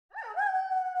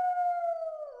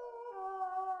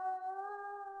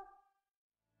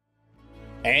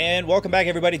And welcome back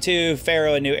everybody to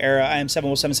Pharaoh A New Era. I am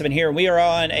 7077 here, and we are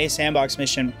on a sandbox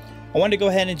mission. I wanted to go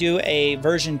ahead and do a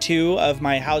version 2 of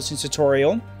my housing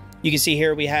tutorial. You can see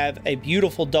here we have a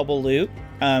beautiful double loop,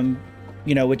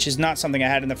 which is not something I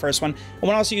had in the first one. I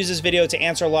want to also use this video to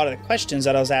answer a lot of the questions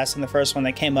that I was asked in the first one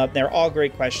that came up. They're all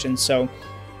great questions. So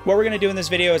what we're going to do in this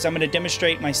video is I'm going to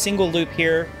demonstrate my single loop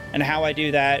here and how I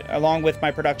do that along with my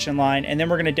production line. And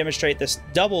then we're going to demonstrate this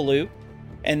double loop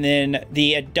and then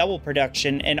the double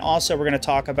production, and also we're going to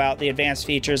talk about the advanced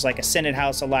features like Ascended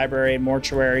House, a library,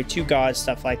 mortuary, 2 gods,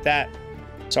 stuff like that.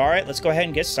 So alright, let's go ahead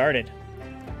and get started.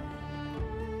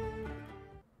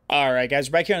 Alright guys,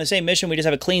 we're back here on the same mission. We just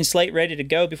have a clean slate ready to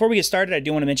go. Before we get started, I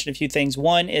do want to mention a few things.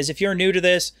 One is, if you're new to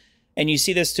this and you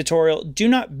see this tutorial, do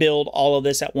not build all of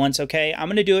this at once, okay? I'm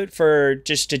going to do it for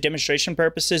just demonstration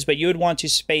purposes, but you would want to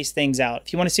space things out.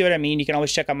 If you want to see what I mean, you can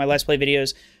always check out my Let's Play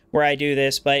videos where I do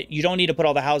this, but you don't need to put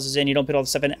all the houses in, you don't put all the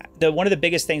stuff in. One of the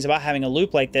biggest things about having a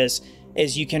loop like this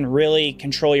is you can really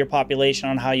control your population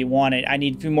on how you want it. I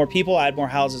need a few more people, add more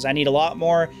houses. I need a lot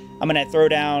more, I'm gonna throw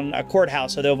down a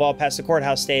courthouse so they'll all pass the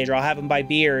courthouse stage, or I'll have them buy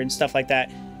beer and stuff like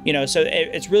that. So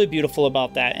it's really beautiful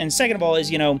about that. And second of all is,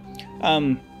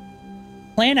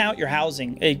 plan out your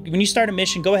housing. When you start a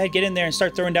mission, go ahead, get in there and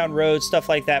start throwing down roads, stuff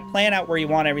like that. Plan out where you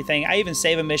want everything. I even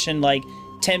save a mission like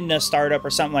Timna startup or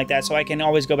something like that, so I can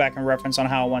always go back and reference on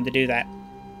how I wanted to do that.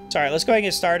 So all right, let's go ahead and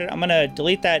get started. I'm going to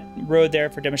delete that road there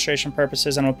for demonstration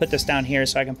purposes, and I'll put this down here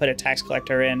so I can put a tax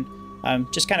collector in.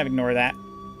 Just kind of ignore that.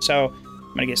 So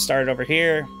I'm going to get started over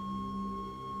here.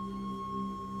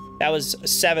 That was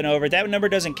 7 over. That number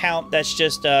doesn't count. That's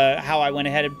just how I went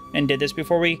ahead and did this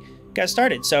before we got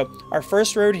started. So our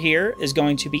first road here is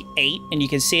going to be 8, and you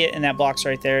can see it in that box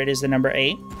right there. It is the number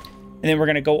 8. And then we're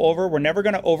going to go over. We're never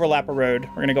going to overlap a road.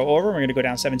 We're going to go over. We're going to go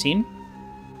down 17.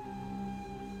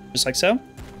 Just like so.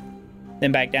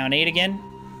 Then back down 8 again.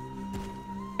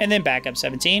 And then back up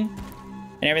 17.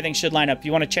 And everything should line up. If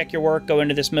you want to check your work, go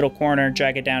into this middle corner,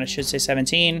 drag it down. It should say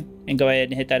 17. And go ahead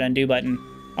and hit that undo button.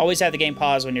 Always have the game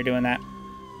pause when you're doing that.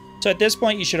 So at this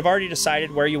point, you should have already decided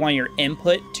where you want your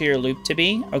input to your loop to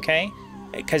be, okay?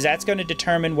 Because that's going to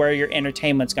determine where your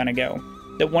entertainment's going to go.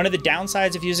 One of the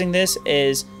downsides of using this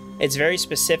is it's very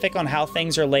specific on how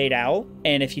things are laid out,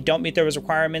 and if you don't meet those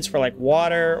requirements for like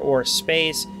water or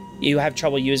space, you have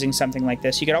trouble using something like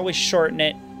this. You can always shorten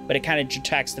it, but it kind of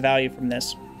detracts the value from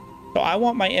this. So I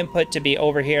want my input to be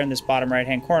over here in this bottom right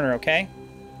hand corner, okay?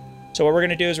 So what we're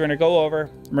going to do is we're going to go over,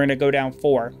 and we're going to go down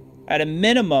 4. At a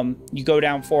minimum, you go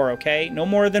down 4, okay? No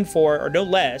more than 4, or no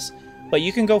less, but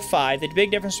you can go 5. The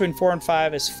big difference between 4 and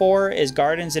 5 is 4 is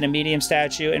gardens and a medium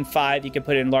statue, and 5 you can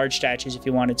put in large statues if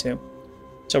you wanted to.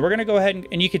 So we're going to go ahead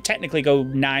and you could technically go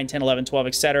 9, 10, 11, 12,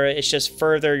 etc. It's just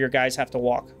further your guys have to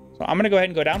walk. So I'm going to go ahead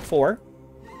and go down 4.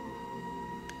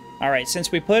 All right,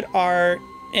 since we put our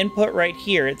input right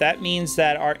here, that means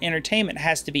that our entertainment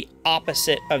has to be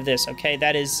opposite of this, okay?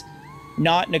 That is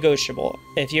not negotiable.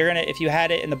 If you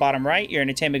had it in the bottom right, your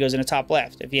entertainment goes in the top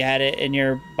left. If you had it in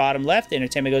your bottom left, the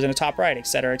entertainment goes in the top right,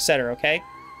 etc., okay?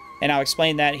 And I'll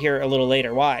explain that here a little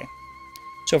later why.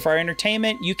 So for our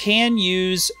entertainment, you can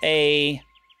use a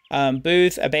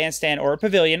booth, a bandstand, or a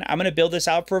pavilion. I'm going to build this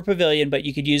out for a pavilion, but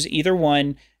you could use either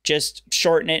one. Just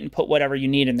shorten it and put whatever you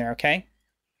need in there, okay?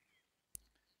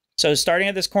 So starting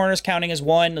at this corner is counting as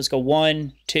 1. Let's go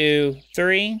 1, 2,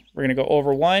 3. We're going to go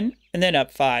over 1 and then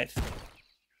up 5.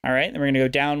 All right, then we're going to go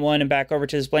down 1 and back over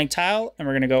to this blank tile, and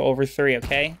we're going to go over 3,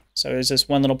 okay? So there's this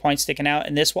one little point sticking out,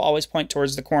 and this will always point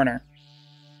towards the corner.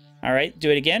 All right, do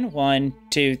it again. 1,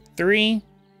 2, 3.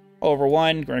 Over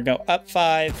 1. We're going to go up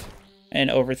 5. And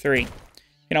over 3. You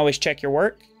can always check your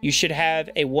work. You should have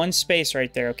a 1 space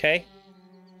right there, okay?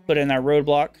 Put in our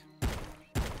roadblock.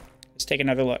 Let's take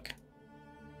another look.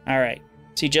 All right.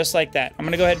 See, just like that. I'm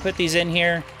going to go ahead and put these in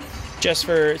here just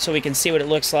so we can see what it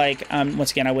looks like.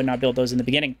 Once again, I would not build those in the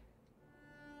beginning.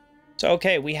 So,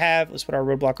 okay, let's put our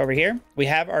roadblock over here. We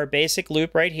have our basic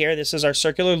loop right here. This is our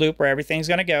circular loop where everything's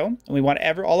going to go. And we want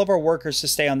all of our workers to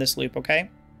stay on this loop, okay?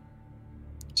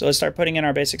 So let's start putting in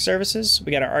our basic services.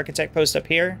 We got our architect post up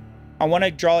here. I want to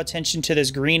draw attention to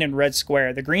this green and red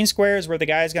square. The green square is where the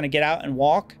guy is going to get out and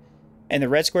walk, and the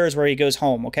red square is where he goes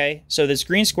home, okay? So this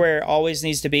green square always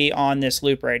needs to be on this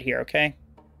loop right here, okay?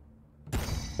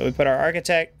 So we put our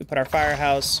architect, we put our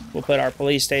firehouse, we'll put our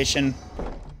police station.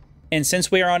 And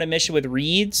since we are on a mission with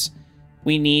reeds,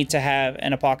 we need to have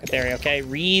an apothecary, okay?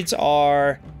 Reeds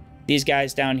are these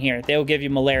guys down here. They'll give you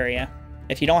malaria.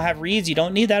 If you don't have reeds, you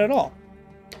don't need that at all.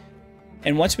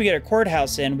 And once we get our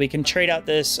courthouse in, we can trade out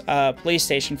this police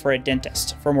station for a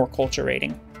dentist for more culture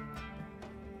rating.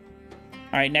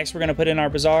 All right, next we're going to put in our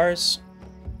bazaars.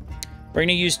 We're going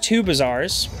to use 2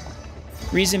 bazaars.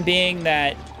 Reason being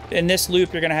that in this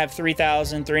loop, you're going to have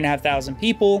 3,000, 3,500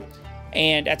 people,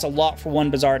 and that's a lot for one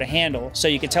bazaar to handle. So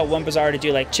you could tell one bazaar to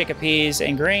do like chickpeas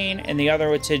and grain, and the other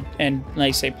one to, and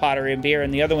like say pottery and beer,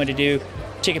 and the other one to do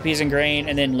chickpeas and grain,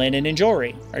 and then linen and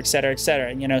jewelry, or et cetera, et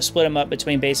cetera. You know, split them up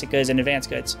between basic goods and advanced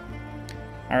goods.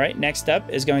 All right, next up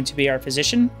is going to be our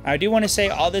physician. I do want to say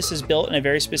all this is built in a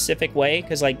very specific way,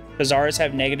 because like bazaars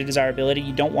have negative desirability.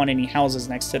 You don't want any houses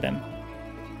next to them.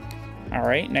 All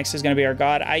right, next is going to be our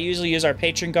god. I usually use our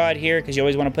patron god here because you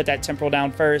always want to put that temporal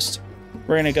down first.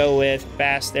 We're going to go with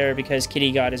Bass there because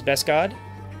kitty god is best god.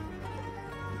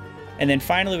 And then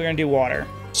finally, we're going to do water.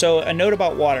 So a note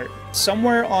about water.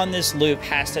 Somewhere on this loop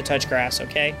has to touch grass,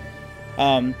 okay?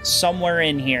 Somewhere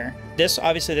in here.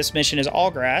 Obviously, this mission is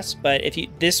all grass, but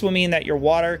this will mean that your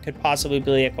water could possibly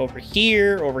be like over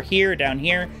here, down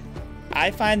here. I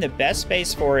find the best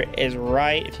space for it is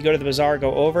right, if you go to the bazaar,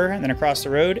 go over, and then across the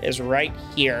road is right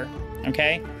here,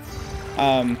 okay?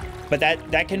 But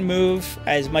that can move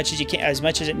as much as you can, as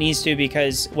much as it needs to,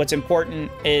 because what's important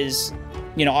is,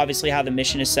 you know, obviously how the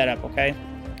mission is set up, okay?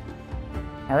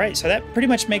 All right, so that pretty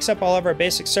much makes up all of our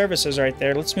basic services right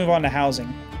there. Let's move on to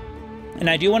housing. And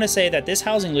I do want to say that this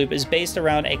housing loop is based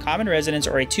around a common residence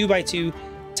or a 2x2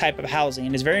 type of housing,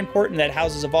 and it's very important that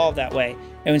houses evolve that way.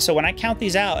 And so when I count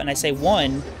these out and I say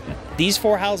 1, these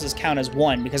 4 houses count as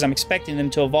 1 because I'm expecting them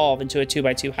to evolve into a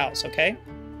 2x2 house, okay?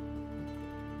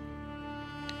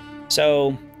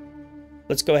 So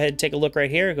let's go ahead and take a look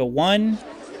right here. Go 1,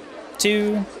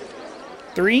 2,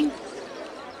 3.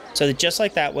 So just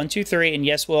like that, 1, 2, 3, and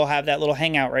yes, we'll have that little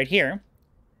hangout right here.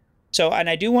 So, and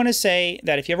I do want to say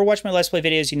that if you ever watch my Let's Play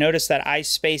videos, you notice that I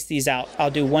space these out.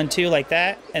 I'll do 1, 2 like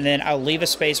that, and then I'll leave a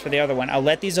space for the other one. I'll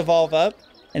let these evolve up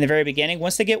in the very beginning.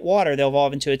 Once they get water, they'll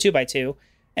evolve into a 2x2,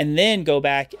 and then go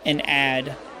back and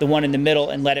add the one in the middle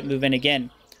and let it move in again.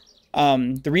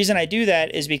 The reason I do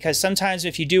that is because sometimes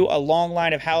if you do a long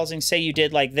line of housing, say you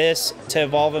did like this to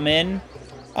evolve them in,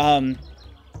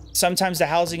 sometimes the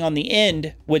housing on the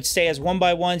end would stay as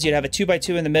 1x1s. You'd have a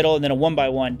 2x2 in the middle and then a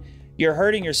 1x1. You're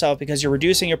hurting yourself because you're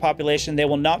reducing your population. They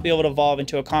will not be able to evolve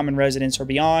into a common residence or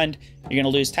beyond. You're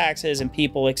going to lose taxes and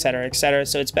people, etc., etc.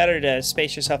 So it's better to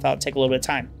space yourself out and take a little bit of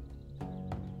time.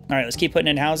 All right, let's keep putting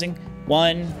in housing.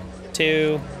 1,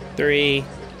 2, 3,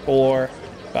 4,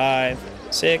 5,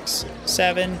 6,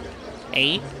 7,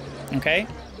 8. Okay,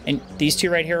 and these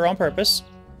 2 right here are on purpose.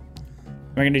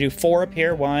 We're going to do 4 up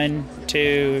here. 1,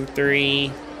 2,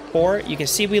 3, 4. You can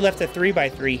see we left a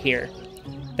 3x3 here.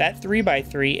 That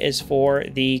 3x3 is for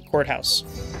the courthouse.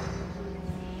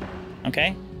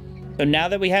 Okay, so now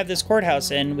that we have this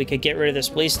courthouse in, we could get rid of this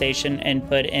police station and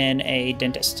put in a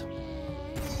dentist.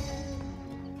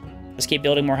 Let's keep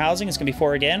building more housing. It's gonna be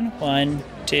 4 again. 1,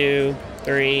 2,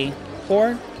 3, 4.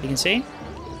 You can see.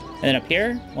 And then up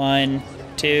here, 1,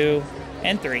 2,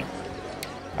 and 3.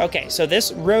 Okay, so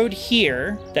this road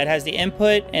here that has the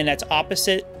input and that's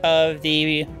opposite of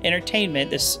the entertainment,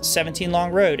 this 17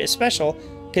 long road, is special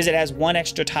because it has 1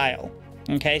 extra tile.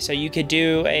 Okay, so you could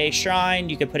do a shrine,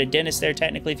 you could put a dentist there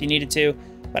technically if you needed to,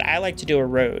 but I like to do a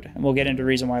road, and we'll get into the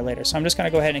reason why later. So I'm just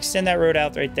gonna go ahead and extend that road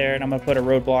out right there, and I'm gonna put a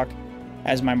roadblock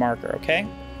as my marker, okay?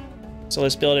 So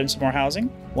let's build in some more housing.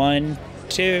 1,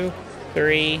 2,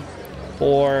 3,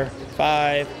 4,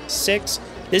 5, 6.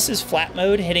 This is flat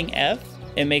mode, hitting F.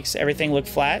 It makes everything look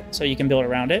flat, so you can build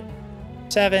around it.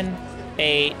 7,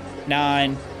 8,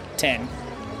 9, 10.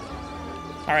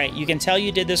 All right, you can tell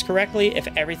you did this correctly if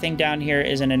everything down here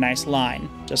is in a nice line,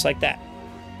 just like that.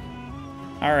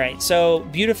 All right, so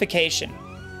beautification.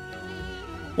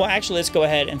 Well, actually, let's go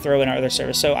ahead and throw in our other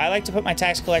service. So I like to put my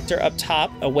tax collector up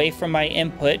top, away from my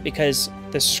input, because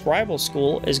the scribal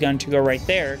school is going to go right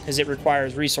there because it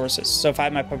requires resources. So if I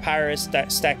have my papyrus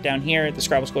stacked down here, the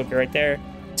scribal school will be right there.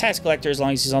 Tax collector, as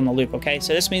long as he's on the loop, okay?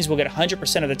 So this means we'll get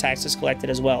 100% of the taxes collected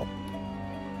as well.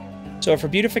 So for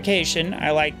beautification, I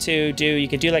like to do, you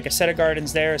could do like a set of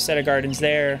gardens there, a set of gardens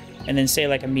there, and then say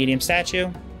like a medium statue.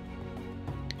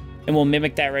 And we'll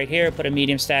mimic that right here, put a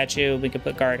medium statue, we could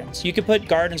put gardens. You could put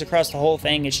gardens across the whole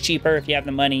thing, it's cheaper. If you have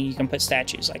the money, you can put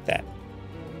statues like that.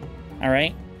 All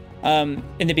right.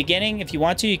 In the beginning, if you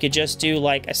want to, you could just do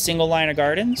like a single line of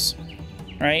gardens,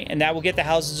 right? And that will get the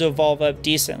houses to evolve up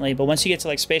decently. But once you get to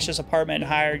like spacious apartment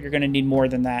and higher, you're going to need more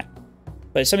than that.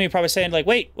 But some of you are probably saying like,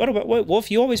 wait, what about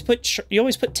Wolf? You always put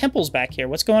temples back here.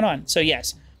 What's going on? So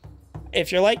yes,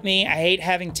 if you're like me, I hate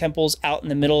having temples out in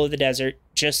the middle of the desert,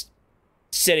 just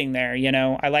sitting there. You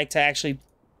know, I like to actually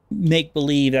make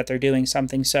believe that they're doing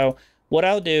something. So what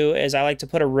I'll do is I like to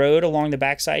put a road along the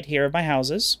backside here of my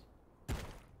houses.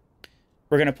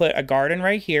 We're going to put a garden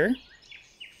right here.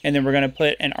 And then we're going to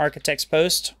put an architect's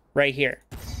post right here.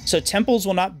 So temples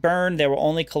will not burn, they will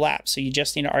only collapse. So you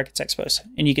just need an architect's post.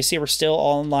 And you can see we're still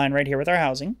all in line right here with our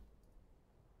housing.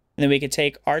 And then we could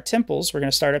take our temples. We're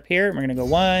going to start up here and we're going to go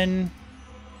 1,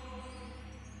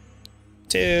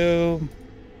 2,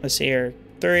 let's see here,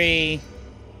 3,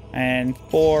 and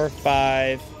 4,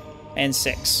 5, and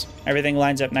 6. Everything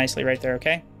lines up nicely right there,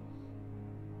 okay?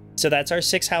 So that's our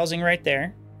 6 housing right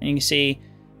there. And you can see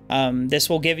this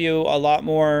will give you a lot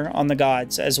more on the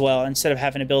gods as well, instead of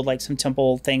having to build like some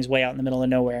temple things way out in the middle of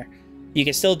nowhere. You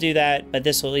can still do that, but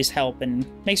this will at least help and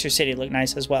makes your city look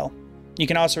nice as well. You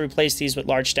can also replace these with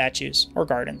large statues or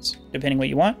gardens, depending what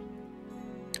you want.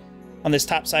 On this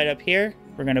top side up here,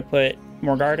 we're going to put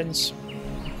more gardens.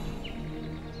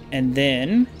 And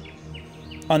then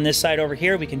on this side over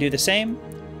here, we can do the same.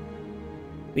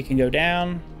 We can go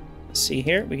down. Let's see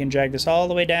here. We can drag this all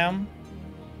the way down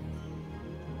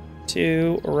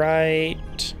to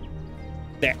right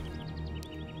there.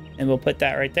 And we'll put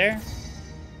that right there.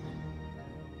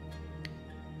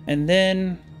 And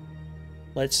then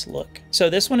let's look. So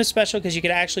this one is special because you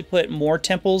could actually put more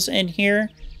temples in here.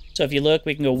 So if you look,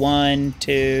 we can go 1,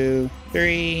 2,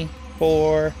 3,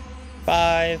 4,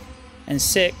 5, and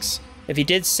 6. If you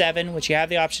did 7, which you have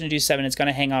the option to do 7, it's going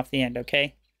to hang off the end,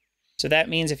 okay? So that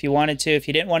means if you wanted to, if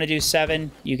you didn't want to do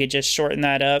 7, you could just shorten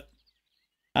that up.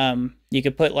 You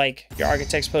could put like your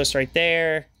architect's post right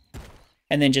there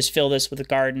and then just fill this with the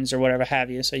gardens or whatever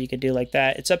have you. So you could do like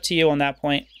that. It's up to you on that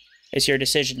point. It's your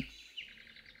decision.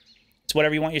 It's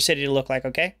whatever you want your city to look like,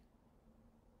 okay?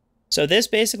 So this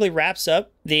basically wraps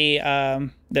up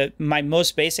my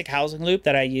most basic housing loop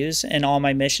that I use in all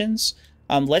my missions.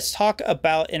 Let's talk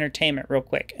about entertainment real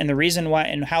quick and the reason why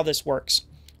and how this works.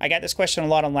 I got this question a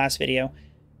lot on last video.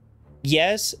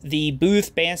 Yes, the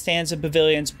booth, bandstands, and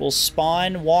pavilions will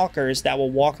spawn walkers that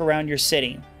will walk around your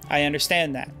city. I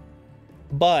understand that.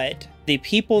 But the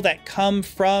people that come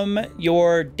from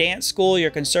your dance school, your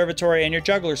conservatory, and your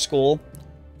juggler school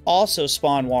also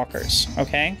spawn walkers,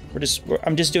 okay?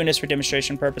 I'm just doing this for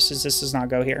demonstration purposes. This does not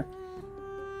go here.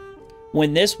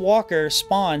 When this walker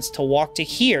spawns to walk to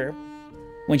here,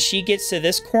 when she gets to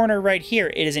this corner right here,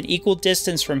 it is an equal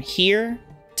distance from here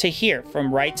to here,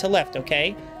 from right to left,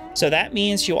 okay? So that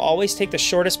means you'll always take the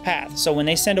shortest path. So when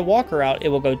they send a walker out, it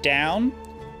will go down,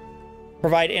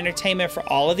 provide entertainment for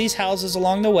all of these houses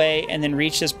along the way, and then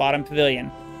reach this bottom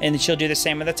pavilion. And then she'll do the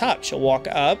same at the top. She'll walk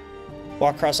up,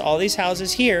 walk across all these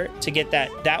houses here to get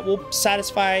that. That will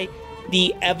satisfy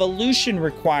the evolution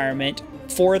requirement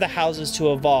for the houses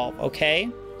to evolve, okay?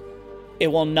 It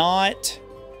will not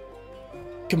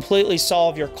completely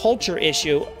solve your culture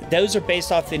issue. Those are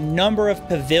based off the number of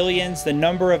pavilions, the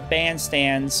number of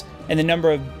bandstands, and the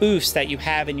number of booths that you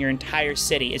have in your entire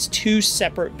city. It's 2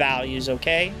 separate values,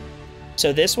 okay?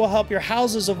 So this will help your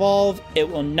houses evolve. It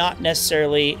will not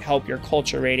necessarily help your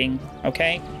culture rating,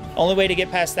 okay? Only way to get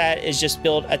past that is just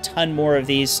build a ton more of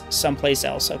these someplace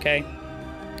else, okay?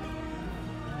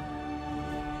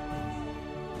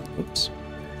 Oops.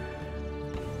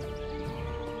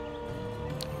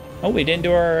 Oh, we didn't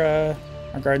do our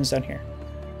gardens down here.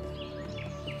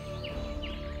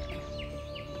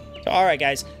 So, all right,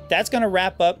 guys, that's going to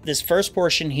wrap up this first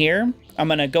portion here. I'm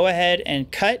going to go ahead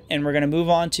and cut, and we're going to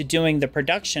move on to doing the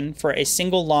production for a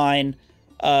single line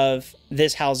of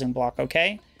this housing block,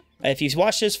 okay? If you've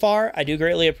watched this far, I do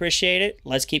greatly appreciate it.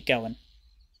 Let's keep going.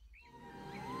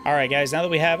 All right, guys, now that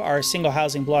we have our single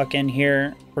housing block in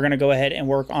here, we're going to go ahead and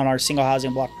work on our single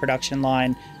housing block production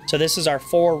line. So this is our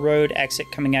 4 road exit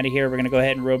coming out of here. We're going to go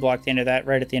ahead and roadblock the end of that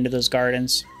right at the end of those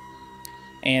gardens.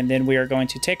 And then we are going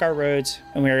to take our roads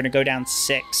and we are going to go down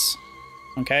 6.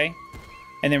 Okay?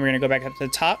 And then we're going to go back up to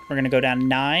the top. We're going to go down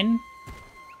 9,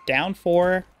 down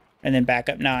 4, and then back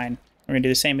up 9. We're going to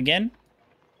do the same again.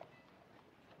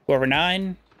 Go over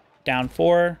 9, down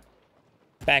 4,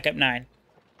 back up 9.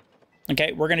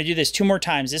 Okay, we're going to do this 2 more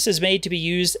times. This is made to be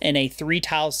used in a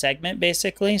 3-tile segment,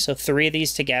 basically. So 3 of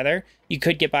these together. You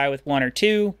could get by with 1 or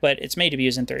 2, but it's made to be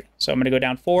used in 3. So I'm going to go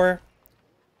down 4.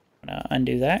 I'm going to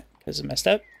undo that because it messed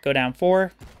up. Go down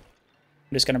 4.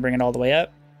 I'm just going to bring it all the way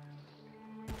up.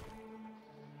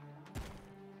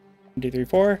 1, 2, 3,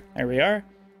 4. There we are.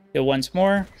 Do once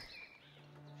more.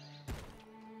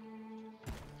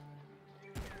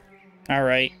 All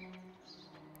right.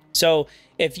 So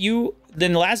if you,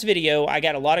 in the last video, I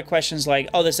got a lot of questions like,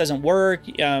 oh, this doesn't work.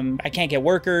 I can't get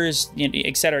workers,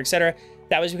 et cetera, et cetera.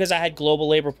 That was because I had global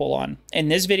labor pool on. In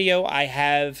this video, I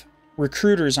have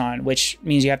recruiters on, which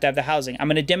means you have to have the housing. I'm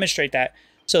going to demonstrate that.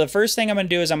 So the first thing I'm going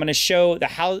to do is I'm going to show the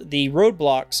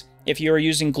roadblocks if you're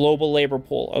using global labor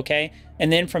pool, okay?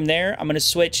 And then from there, I'm going to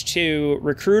switch to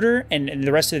recruiter, and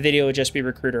the rest of the video will just be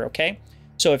recruiter, okay?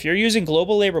 So if you're using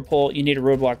global labor pool, you need a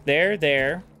roadblock there,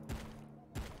 there.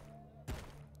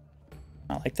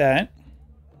 Not like that.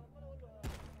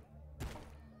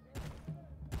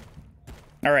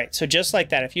 All right, so just like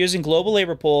that. If you're using global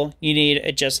labor pool, you need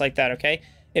it just like that, okay?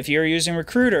 If you're using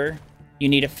recruiter, you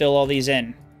need to fill all these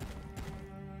in.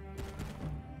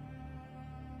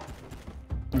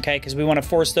 Okay, because we want to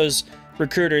force those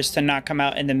recruiters to not come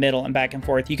out in the middle and back and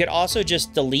forth. You could also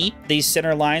just delete these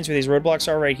center lines where these roadblocks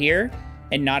are right here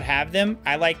and not have them.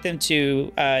 I like them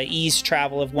to ease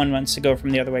travel if one wants to go from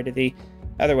the other way to the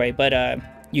other way, but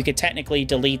you could technically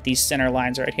delete these center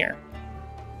lines right here.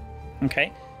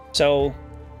 Okay, so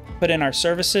put in our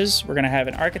services. We're going to have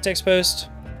an architect's post,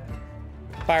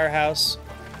 firehouse,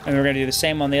 and we're going to do the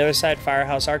same on the other side,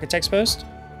 firehouse, architect's post.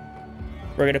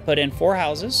 We're going to put in 4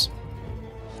 houses.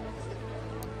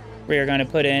 We are going to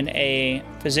put in a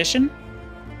physician.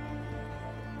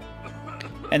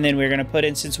 And then we're going to put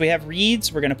in, since we have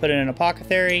reeds, we're going to put in an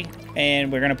apothecary,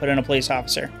 and we're going to put in a police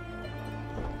officer.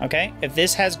 Okay, if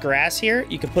this has grass here,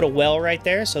 you can put a well right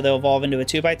there, so they'll evolve into a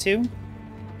 2x2.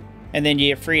 And then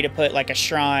you're free to put like a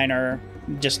shrine or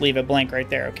just leave it blank right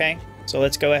there, okay? So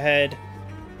let's go ahead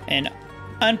and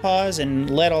unpause and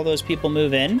let all those people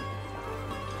move in.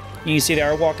 You can see they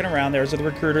are walking around. There's the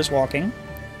recruiters walking.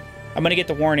 I'm going to get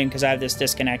the warning because I have this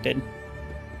disconnected.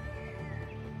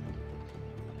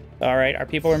 All right, our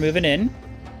people are moving in.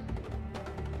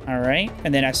 All right,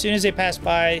 and then as soon as they pass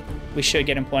by, we should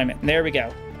get employment. And there we go.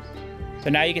 So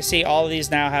now you can see all of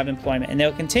these now have employment, and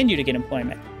they'll continue to get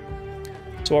employment.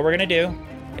 So what we're going to do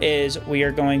is we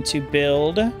are going to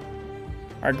build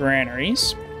our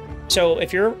granaries. So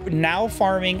if you're now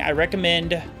farming, I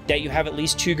recommend that you have at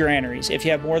least 2 granaries. If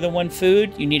you have more than 1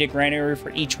 food, you need a granary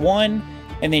for each one.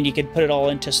 And then you could put it all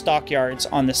into stockyards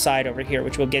on the side over here,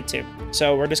 which we'll get to.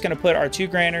 So we're just going to put our 2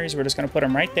 granaries. We're just going to put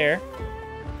them right there.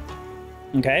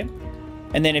 Okay.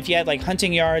 And then if you had like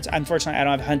hunting yards, unfortunately, I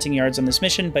don't have hunting yards on this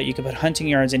mission, but you could put hunting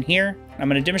yards in here. I'm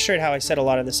going to demonstrate how I set a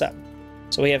lot of this up.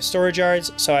 So we have storage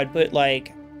yards. So I'd put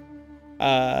like,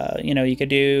 you know, you could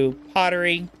do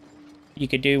pottery. You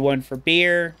could do one for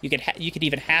beer. You could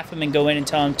even half them and go in and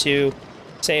tell them to,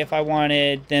 say if I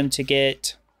wanted them to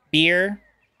get beer,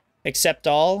 accept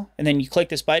all, and then you click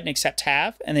this button, accept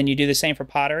half, and then you do the same for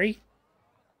pottery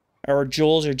or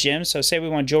jewels or gems. So say we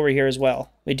want jewelry here as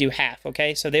well. We do half,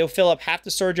 okay? So they'll fill up half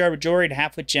the storage yard with jewelry and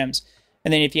half with gems.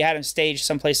 And then if you had them staged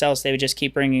someplace else, they would just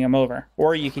keep bringing them over.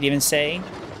 Or you could even say,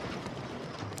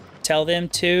 tell them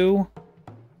to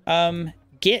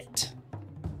get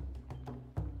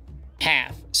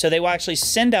half. So they will actually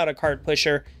send out a cart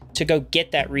pusher to go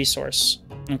get that resource,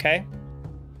 okay?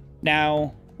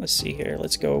 Now, let's see here.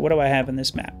 Let's go. What do I have in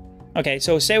this map? Okay,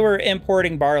 so say we're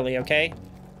importing barley, okay?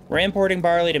 We're importing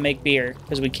barley to make beer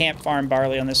because we can't farm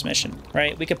barley on this mission,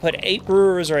 right? We could put 8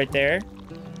 brewers right there.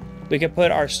 We could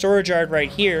put our storage yard right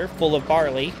here full of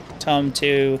barley. Tell them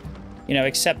to, you know,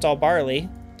 accept all barley.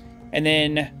 And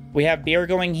then we have beer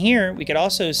going here. We could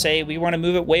also say we want to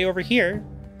move it way over here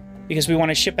because we want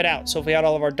to ship it out. So if we had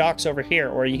all of our docks over here,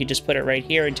 or you could just put it right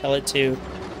here and tell it to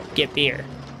get beer.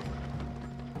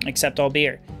 Accept all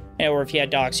beer. Or if you had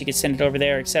docks, you could send it over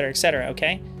there, etc.,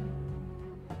 okay?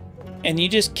 And you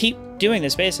just keep doing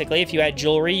this, basically. If you had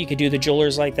jewelry, you could do the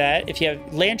jewelers like that. If you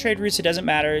have land trade routes, it doesn't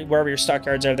matter. Wherever your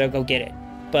stockyards are, they'll go get it.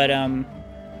 But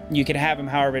you can have them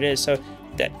however it is. So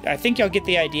I think y'all get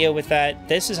the idea with that.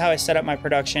 This is how I set up my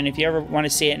production. If you ever want to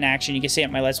see it in action, you can see it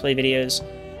in my Let's Play videos.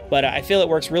 But I feel it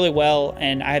works really well,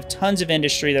 and I have tons of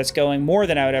industry that's going, more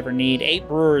than I would ever need. 8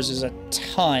 brewers is a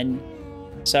ton.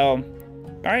 So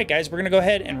all right, guys, we're going to go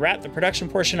ahead and wrap the production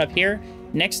portion up here.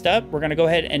 Next up, we're going to go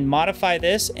ahead and modify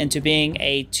this into being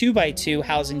a 2x2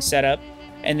 housing setup.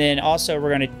 And then also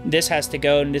this has to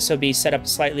go, and this will be set up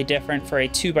slightly different for a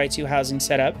 2x2 housing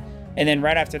setup. And then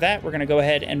right after that, we're going to go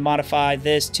ahead and modify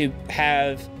this to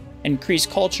have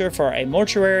increased culture for a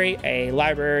mortuary, a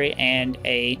library, and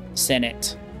a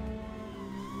senate.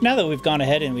 Now that we've gone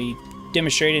ahead and we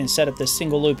demonstrated and set up this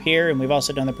single loop here, and we've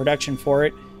also done the production for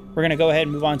it, we're going to go ahead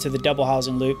and move on to the double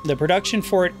housing loop. The production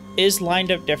for it is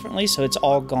lined up differently, so it's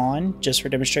all gone just for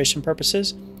demonstration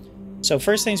purposes. So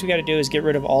first things we got to do is get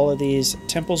rid of all of these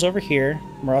temples over here.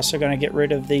 We're also going to get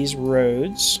rid of these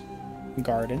roads,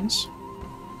 gardens.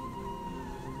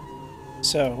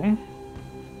 So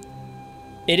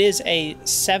it is a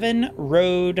 7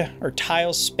 road or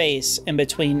tile space in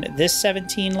between this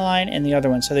 17 line and the other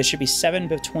one. So there should be 7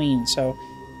 between. So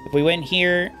if we went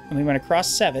here and we went across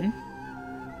 7,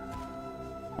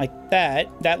 like that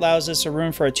allows us a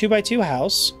room for a 2x2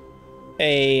 house.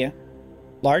 a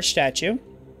large statue,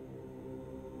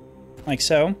 like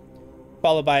so,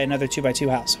 followed by another 2x2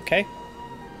 house, okay?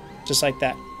 Just like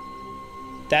that.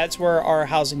 That's where our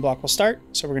housing block will start.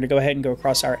 So we're going to go ahead and go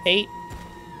across our 8.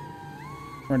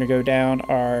 We're going to go down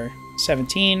our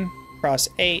 17, cross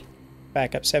 8,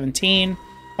 back up 17.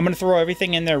 I'm going to throw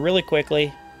everything in there really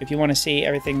quickly. If you want to see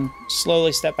everything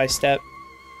slowly, step by step,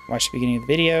 watch the beginning of the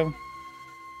video.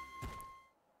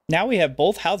 Now we have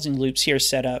both housing loops here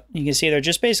set up. You can see they're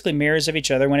just basically mirrors of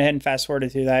each other. Went ahead and fast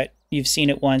forwarded through that. You've seen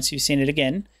it once, you've seen it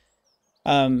again.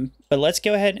 But let's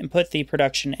go ahead and put the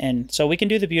production in. So we can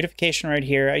do the beautification right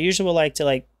here. I usually would like to,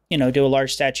 like, you know, do a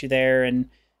large statue there, and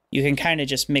you can kind of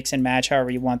just mix and match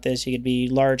however you want this. You could be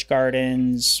large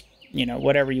gardens, you know,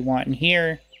 whatever you want in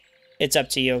here. It's up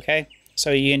to you, okay?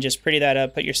 So you can just pretty that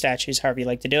up, put your statues however you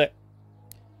like to do it.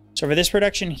 So for this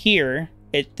production here,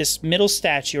 this middle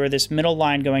statue, or this middle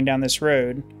line going down this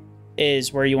road,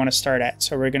 is where you want to start at.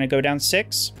 So we're going to go down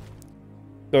 6,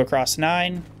 go across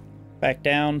 9, back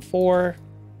down 4,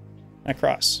 and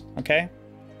across, okay?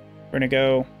 We're going to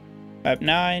go up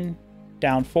 9,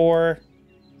 down 4,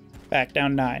 back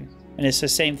down 9. And it's the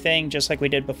same thing just like we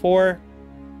did before.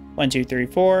 1, 2, 3,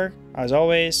 4, as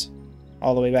always,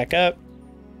 all the way back up.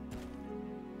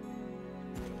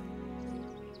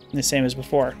 And the same as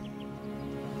before.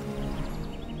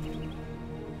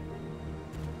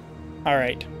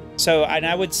 Alright, so and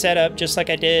I would set up just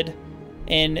like I did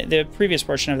in the previous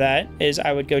portion of that, is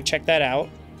I would go check that out.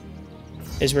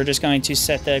 Is we're just going to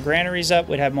set the granaries up.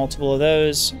 We'd have multiple of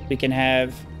those. We can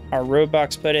have our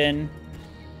roadblocks put in.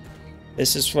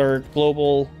 This is for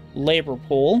global labor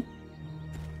pool.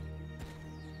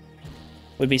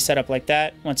 Would be set up like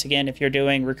that. Once again, if you're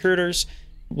doing recruiters,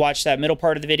 watch that middle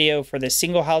part of the video for the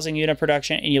single housing unit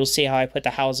production, and you'll see how I put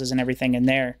the houses and everything in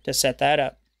there to set that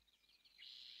up.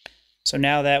 So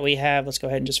now that we have, let's go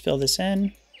ahead and just fill this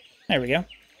in. There we go.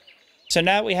 So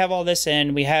now that we have all this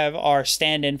in, we have our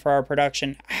stand-in for our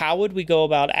production. How would we go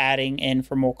about adding in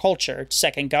for more culture,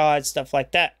 second gods, stuff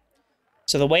like that?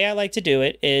 So the way I like to do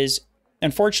it is,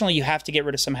 unfortunately, you have to get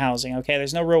rid of some housing, okay?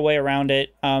 There's no real way around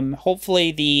it.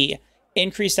 Hopefully the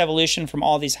increased evolution from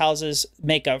all these houses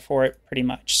make up for it pretty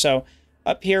much. So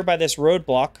up here by this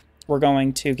roadblock, we're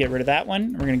going to get rid of that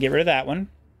one. We're going to get rid of that one.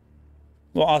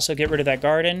 We'll also get rid of that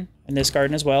garden and this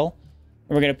garden as well.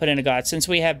 And we're going to put in a god. Since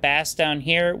we have Bass down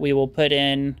here, we will put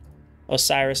in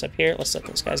Osiris up here. Let's let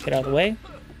those guys get out of the way.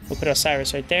 We'll put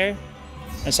Osiris right there.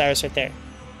 Osiris right there.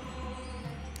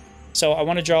 So I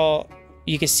want to draw,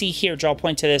 you can see here, draw a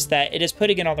point to this, that it is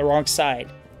putting it on the wrong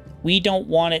side. We don't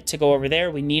want it to go over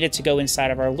there. We need it to go inside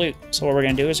of our loop. So what we're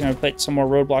going to do is we're going to put some more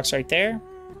roadblocks right there.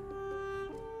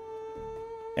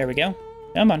 There we go.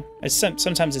 Come on.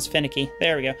 Sometimes it's finicky.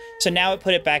 There we go. So now it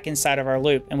put it back inside of our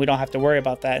loop, and we don't have to worry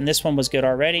about that. And this one was good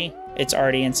already. It's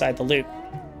already inside the loop.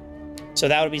 So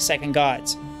that would be second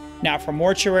gods. Now for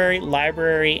mortuary,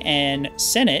 library, and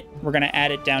senate, we're going to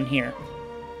add it down here.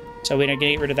 So we're going to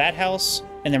get rid of that house,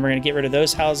 and then we're going to get rid of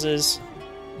those houses,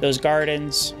 those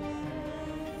gardens,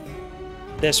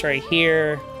 this right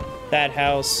here, that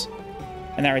house,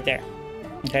 and that right there.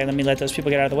 Okay, let me let those people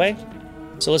get out of the way.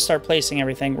 So let's start placing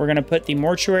everything. We're going to put the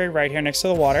mortuary right here next to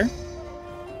the water.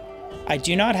 I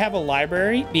do not have a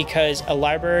library because a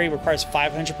library requires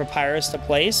 500 papyrus to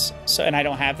place, and I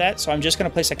don't have that. So I'm just going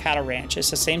to place a cattle ranch.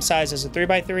 It's the same size as a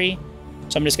 3x3,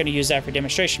 so I'm just going to use that for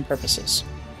demonstration purposes.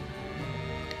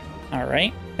 All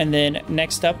right, and then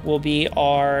next up will be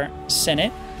our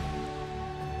senate.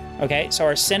 Okay, so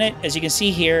our senate, as you can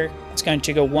see here, it's going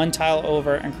to go one tile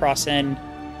over and cross in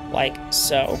like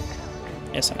so.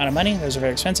 Yes, amount of money. Those are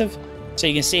very expensive. So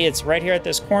you can see it's right here at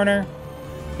this corner.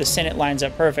 The senate lines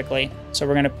up perfectly. So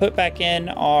we're going to put back in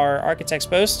our architect's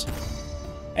post,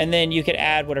 and then you could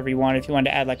add whatever you want if you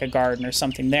wanted to add like a garden or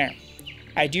something there.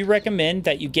 I do recommend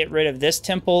that you get rid of this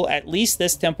temple, at least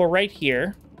this temple right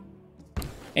here,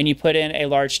 and you put in a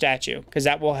large statue, because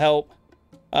that will help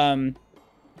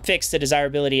fix the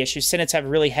desirability issue. Senates have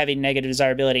really heavy negative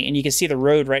desirability, and you can see the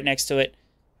road right next to it,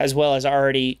 as well as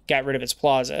already got rid of its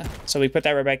plaza. So we put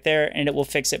that right back there, and it will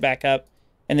fix it back up,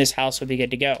 and this house will be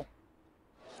good to go.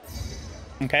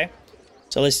 Okay,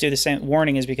 so let's do the same.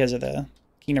 Warning is because of the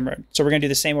Kingdom Road. So we're going to do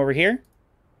the same over here.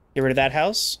 Get rid of that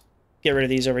house. Get rid of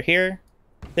these over here.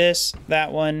 This,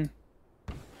 that one,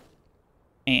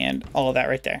 and all of that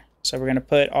right there. So we're going to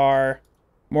put our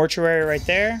mortuary right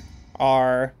there,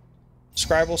 our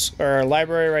scribal or our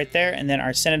library right there, and then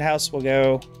our senate house will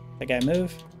go. The guy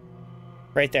move.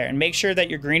 Right there, and make sure that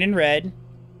your green and red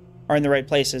are in the right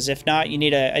places. If not, you need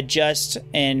to adjust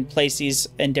and place these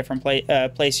in different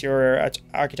place your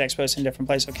architect's post in different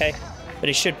place, okay? But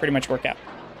it should pretty much work out.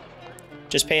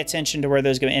 Just pay attention to where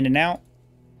those go in and out.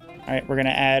 All right, we're going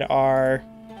to add our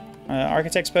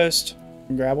architect's post.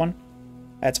 Grab one.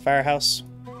 That's a firehouse.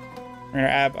 We're going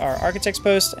to add our architect's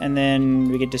post, and then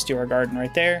we could just do our garden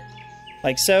right there,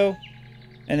 like so.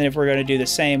 And then if we're going to do the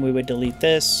same, we would delete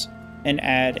this and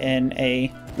add in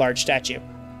a large statue.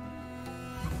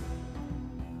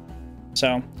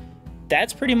 So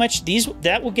that's pretty much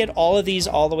that will get all of these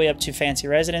all the way up to fancy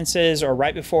residences or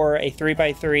right before a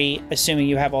 3x3, assuming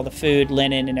you have all the food,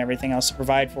 linen, and everything else to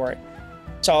provide for it.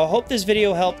 So I hope this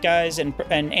video helped, guys, and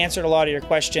answered a lot of your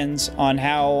questions on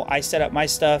how I set up my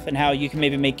stuff and how you can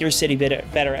maybe make your city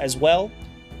better as well.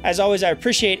 As always, I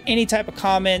appreciate any type of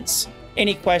comments,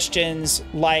 any questions,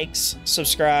 likes,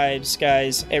 subscribes,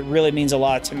 guys. It really means a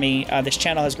lot to me. This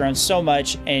channel has grown so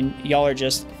much, and y'all are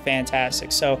just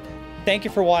fantastic. So thank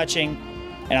you for watching,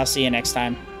 and I'll see you next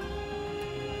time.